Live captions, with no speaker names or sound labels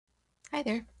Hi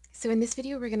there. So in this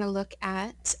video, we're going to look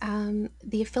at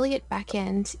the affiliate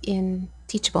backend in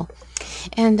Teachable.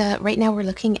 And right now we're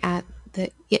looking at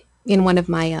in one of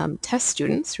my test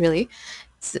students, really,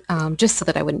 just so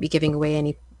that I wouldn't be giving away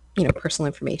any, personal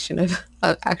information of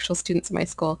actual students in my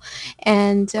school.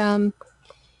 And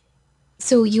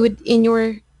so you would, in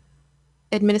your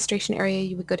administration area,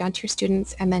 you would go down to your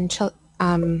students and then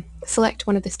select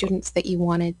one of the students that you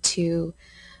wanted to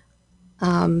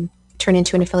turn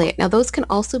into an affiliate. Now, those can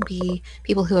also be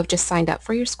people who have just signed up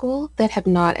for your school that have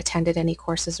not attended any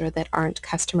courses or that aren't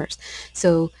customers.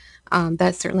 So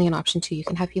that's certainly an option too. You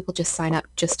can have people just sign up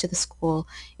just to the school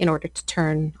in order to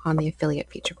turn on the affiliate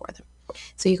feature for them.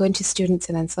 So you go into students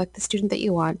and then select the student that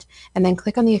you want and then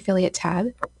click on the affiliate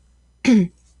tab.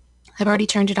 I've already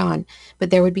turned it on,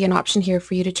 but there would be an option here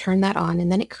for you to turn that on, and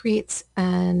then it creates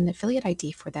an affiliate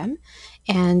ID for them,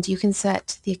 and you can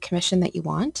set the commission that you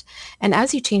want. And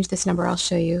as you change this number, I'll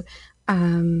show you.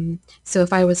 So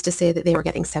if I was to say that they were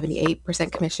getting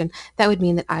 78% commission, that would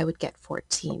mean that I would get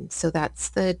 14. So that's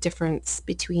the difference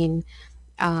between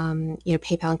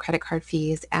PayPal and credit card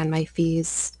fees and my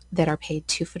fees that are paid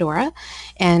to Fedora.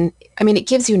 And I mean, it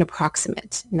gives you an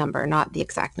approximate number, not the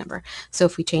exact number. So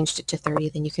if we changed it to 30,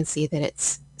 then you can see that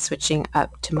it's switching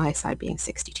up to my side being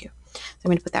 62. So I'm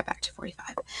going to put that back to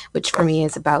 45, which for me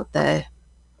is about the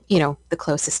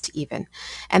closest to even.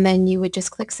 And then you would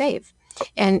just click save.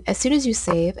 And as soon as you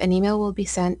save, an email will be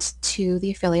sent to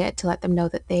the affiliate to let them know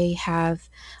that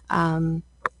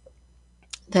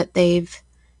they've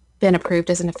been approved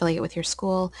as an affiliate with your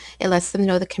school. It lets them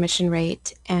know the commission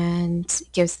rate and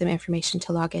gives them information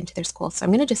to log into their school. So I'm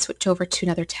going to just switch over to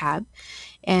another tab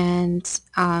and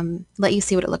let you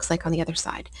see what it looks like on the other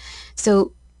side.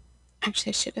 So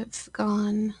actually I should have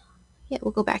gone, yeah,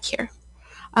 we'll go back here.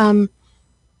 Let's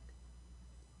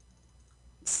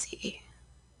see.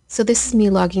 So this is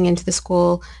me logging into the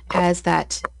school as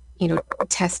that,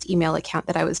 test email account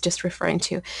that I was just referring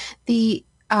to.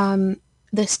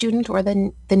 The student or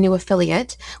the new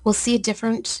affiliate will see a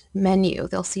different menu.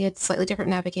 They'll see a slightly different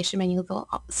navigation menu. They'll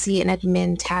see an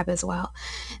admin tab as well.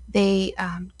 They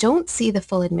don't see the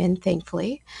full admin,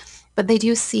 thankfully, but they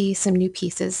do see some new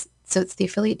pieces. So it's the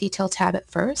affiliate detail tab at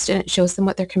first, and it shows them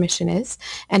what their commission is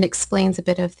and explains a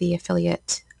bit of the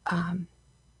affiliate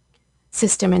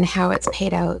system and how it's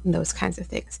paid out and those kinds of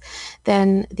things.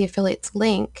 Then the affiliates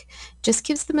link just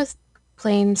gives them a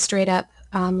plain straight up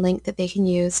link that they can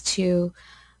use to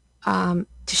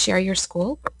share your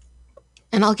school.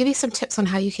 And I'll give you some tips on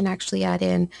how you can actually add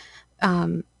in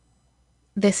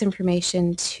this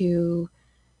information to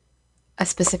a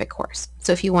specific course.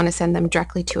 So if you want to send them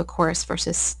directly to a course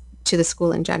versus to the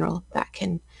school in general, that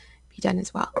can be done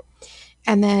as well.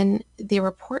 And then the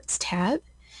reports tab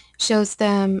shows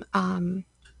them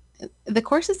the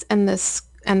courses and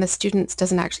the students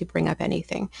doesn't actually bring up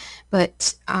anything,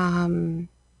 but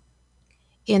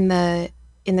in the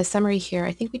summary here,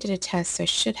 I think we did a test, so I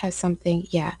should have something.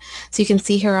 Yeah. So you can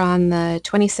see here on the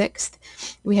 26th,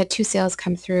 we had 2 sales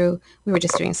come through. We were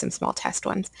just doing some small test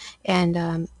ones.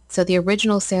 And so the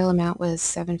original sale amount was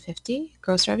 $750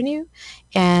 gross revenue,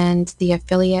 and this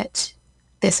affiliate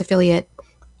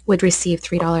would receive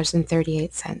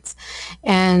 $3.38.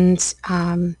 And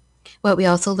what we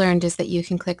also learned is that you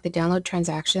can click the download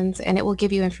transactions, and it will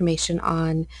give you information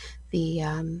on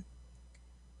the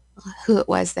who it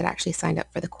was that actually signed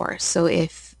up for the course. So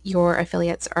if your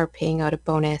affiliates are paying out a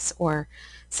bonus or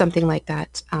something like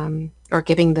that, or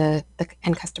giving the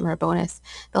end customer a bonus,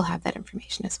 they'll have that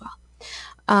information as well.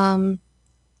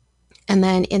 And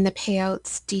then in the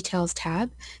payouts details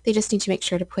tab, they just need to make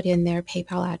sure to put in their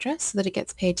PayPal address so that it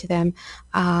gets paid to them.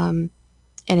 And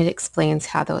it explains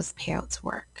how those payouts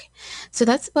work. So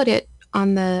that's about it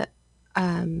on the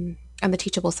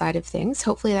Teachable side of things.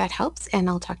 Hopefully that helps, and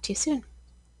I'll talk to you soon.